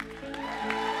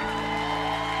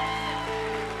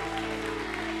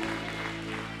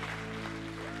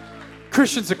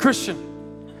 Christian's a Christian.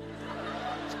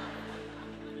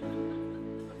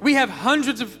 We have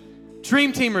hundreds of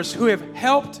dream teamers who have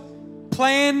helped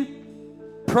plan,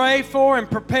 pray for,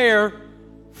 and prepare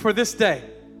for this day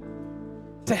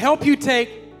to help you take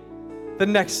the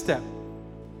next step.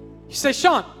 You say,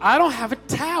 Sean, I don't have a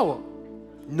towel.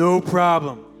 No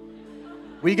problem.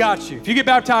 We got you. If you get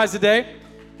baptized today,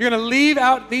 you're going to leave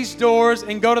out these doors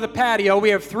and go to the patio. We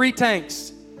have 3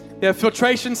 tanks. They have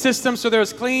filtration systems, so they're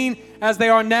as clean as they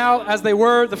are now as they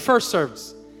were the first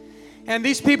service. And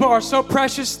these people are so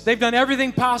precious. They've done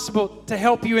everything possible to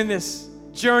help you in this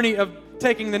journey of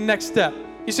taking the next step.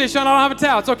 You say, Sean, I don't have a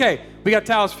towel. It's okay. We got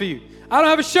towels for you. I don't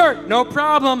have a shirt. No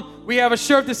problem. We have a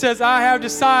shirt that says, I have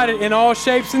decided, in all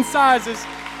shapes and sizes.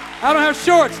 I don't have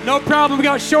shorts. No problem. We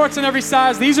got shorts in every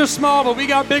size. These are small, but we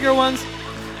got bigger ones.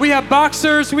 We have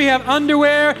boxers. We have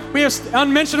underwear. We have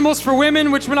unmentionables for women,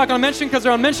 which we're not going to mention because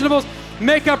they're unmentionables.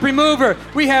 Makeup remover.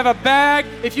 We have a bag.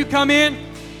 If you come in,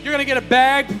 you're going to get a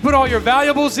bag to put all your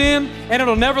valuables in, and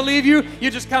it'll never leave you. You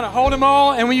just kind of hold them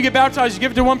all, and when you get baptized, you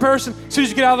give it to one person. As soon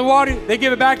as you get out of the water, they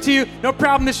give it back to you. No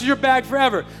problem. This is your bag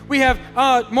forever. We have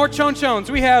more chonchons.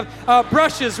 We have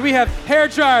brushes. We have hair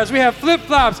dryers. We have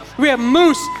flip-flops. We have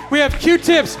mousse. We have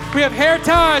Q-tips. We have hair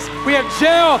ties. We have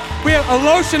gel. We have a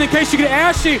lotion in case you get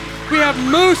ashy. We have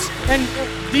mousse and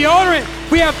deodorant.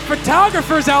 We have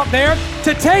photographers out there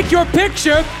to take your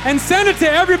picture and send it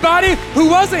to everybody who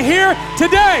wasn't here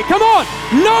today. Come on,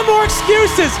 no more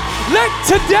excuses. Let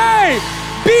today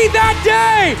be that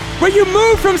day where you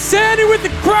move from standing with the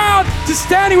crowd to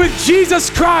standing with Jesus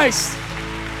Christ.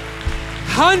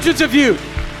 Hundreds of you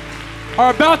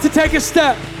are about to take a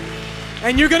step,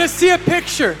 and you're going to see a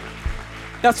picture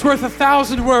that's worth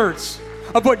 1,000 words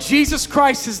of what Jesus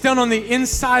Christ has done on the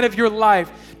inside of your life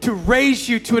to raise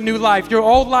you to a new life. Your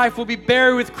old life will be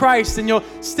buried with Christ, and you'll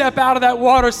step out of that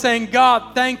water saying,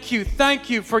 God, thank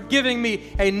you for giving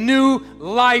me a new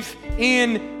life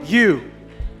in you.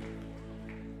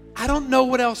 I don't know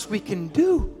what else we can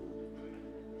do.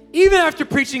 Even after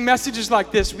preaching messages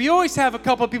like this, we always have a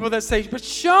couple of people that say, but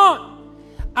Sean,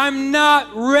 I'm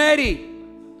not ready.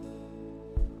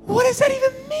 What does that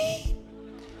even mean?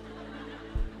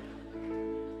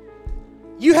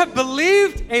 You have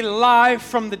believed a lie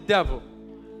from the devil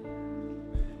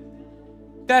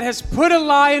that has put a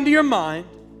lie into your mind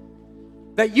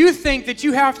that you think that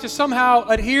you have to somehow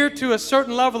adhere to a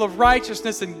certain level of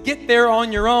righteousness and get there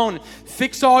on your own,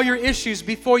 fix all your issues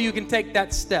before you can take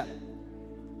that step.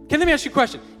 Okay, let me ask you a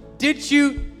question. Did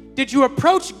you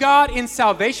approach God in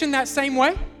salvation that same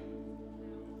way?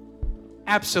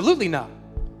 Absolutely not.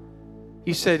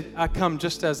 You said, I come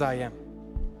just as I am.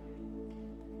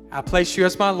 I place you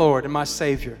as my Lord and my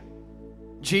Savior.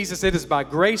 Jesus, it is by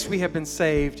grace we have been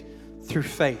saved through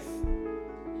faith.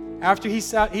 After He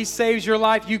saves your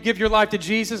life, you give your life to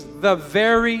Jesus, the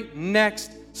very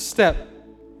next step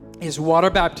is water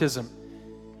baptism.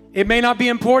 It may not be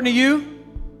important to you.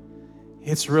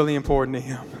 It's really important to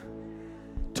him.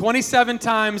 27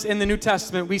 times in the New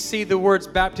Testament, we see the words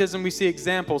baptism, we see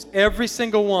examples. Every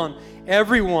single one,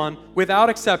 everyone, without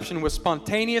exception, was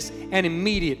spontaneous and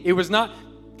immediate. It was not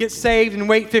get saved and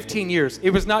wait 15 years. It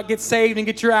was not get saved and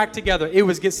get your act together. It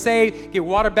was get saved, get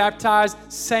water baptized,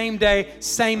 same day,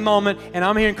 same moment. And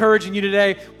I'm here encouraging you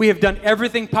today, we have done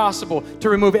everything possible to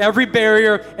remove every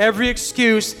barrier, every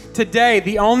excuse. Today,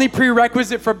 the only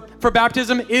prerequisite for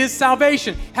baptism is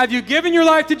salvation. Have you given your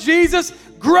life to Jesus?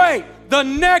 Great. The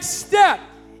next step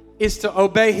is to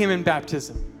obey him in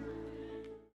baptism.